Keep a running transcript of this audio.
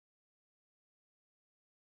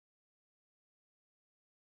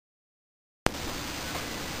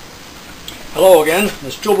Hello again,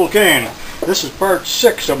 it's Tubalcain. This is part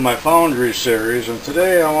 6 of my Foundry series, and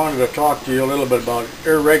today I wanted to talk to you a little bit about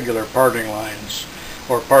irregular parting lines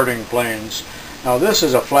or parting planes. Now this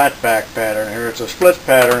is a flat back pattern here. It's a split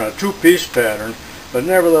pattern, a two-piece pattern, but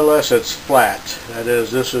nevertheless it's flat. That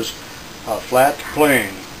is, this is a flat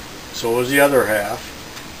plane. So is the other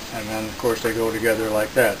half, and then of course they go together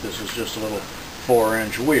like that. This is just a little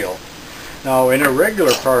 4-inch wheel. Now an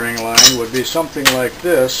irregular parting line would be something like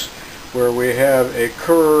this, where we have a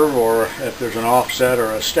curve, or if there's an offset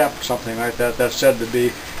or a step, something like that, that's said to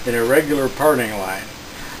be an irregular parting line.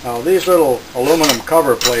 Now these little aluminum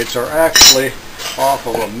cover plates are actually off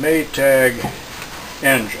of a Maytag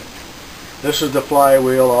engine. This is the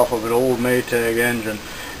flywheel off of an old Maytag engine,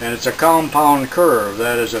 and it's a compound curve.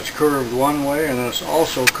 That is, it's curved one way and it's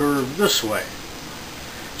also curved this way.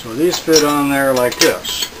 So these fit on there like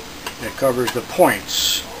this. It covers the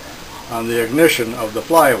points on the ignition of the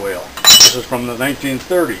flywheel. This is from the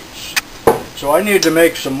 1930s. So I need to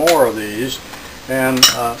make some more of these, and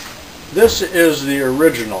this is the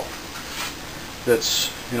original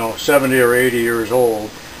that's 70 or 80 years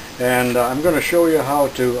old, and I'm going to show you how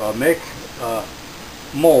to make a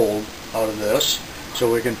mold out of this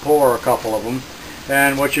so we can pour a couple of them.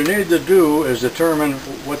 And what you need to do is determine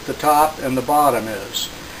what the top and the bottom is,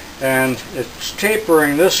 and it's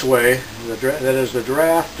tapering this way. That is, the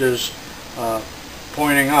draft is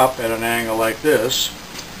pointing up at an angle like this,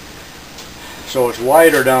 so it's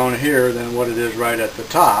wider down here than what it is right at the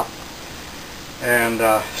top. And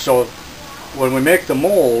so when we make the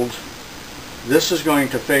mold, this is going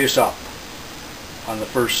to face up on the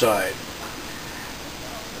first side.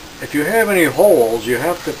 If you have any holes, you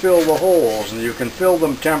have to fill the holes, and you can fill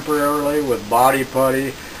them temporarily with body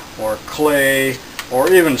putty or clay or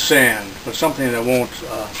even sand, but something that won't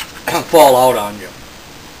fall out on you.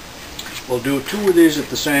 We'll do 2 of these at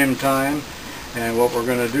the same time, and what we're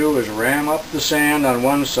going to do is ram up the sand on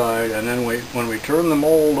one side, and then when we turn the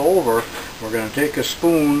mold over, we're going to take a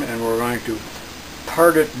spoon and we're going to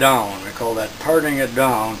part it down. We call that parting it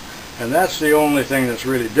down, and that's the only thing that's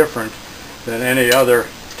really different than any other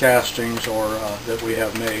castings or that we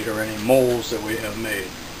have made, or any molds that we have made.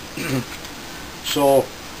 So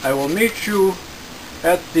I will meet you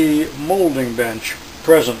at the molding bench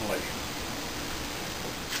presently.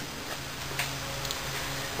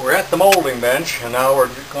 We're at the molding bench, and now we're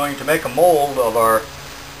going to make a mold of our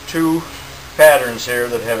 2 patterns here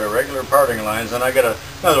that have irregular parting lines. And I got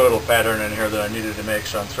another little pattern in here that I needed to make,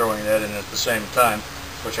 so I'm throwing that in at the same time,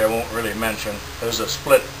 which I won't really mention. This is a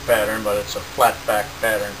split pattern, but it's a flat back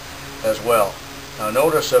pattern as well. Now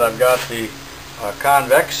notice that I've got the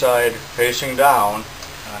convex side facing down.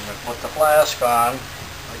 I'm going to put the flask on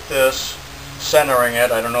like this, centering it.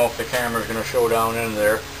 I don't know if the camera is going to show down in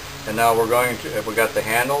there. And now we're going to, we got the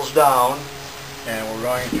handles down, and we're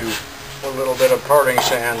going to put a little bit of parting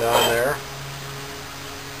sand on there.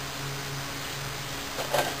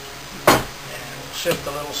 And we'll sift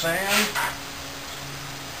a little sand.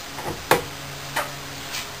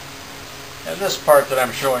 And this part that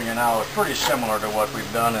I'm showing you now is pretty similar to what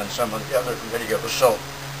we've done in some of the other videos. So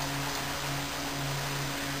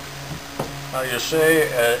now you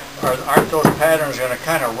say, aren't those patterns going to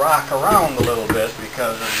kind of rock around a little bit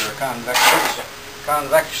because of their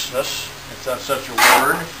convexness, if that's such a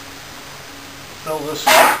word? Fill this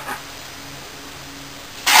up.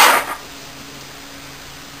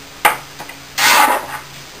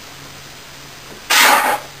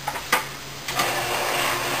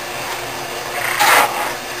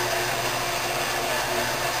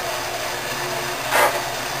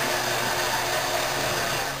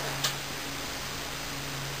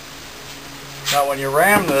 Now when you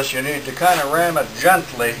ram this, you need to kind of ram it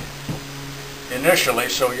gently initially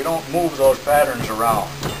so you don't move those patterns around.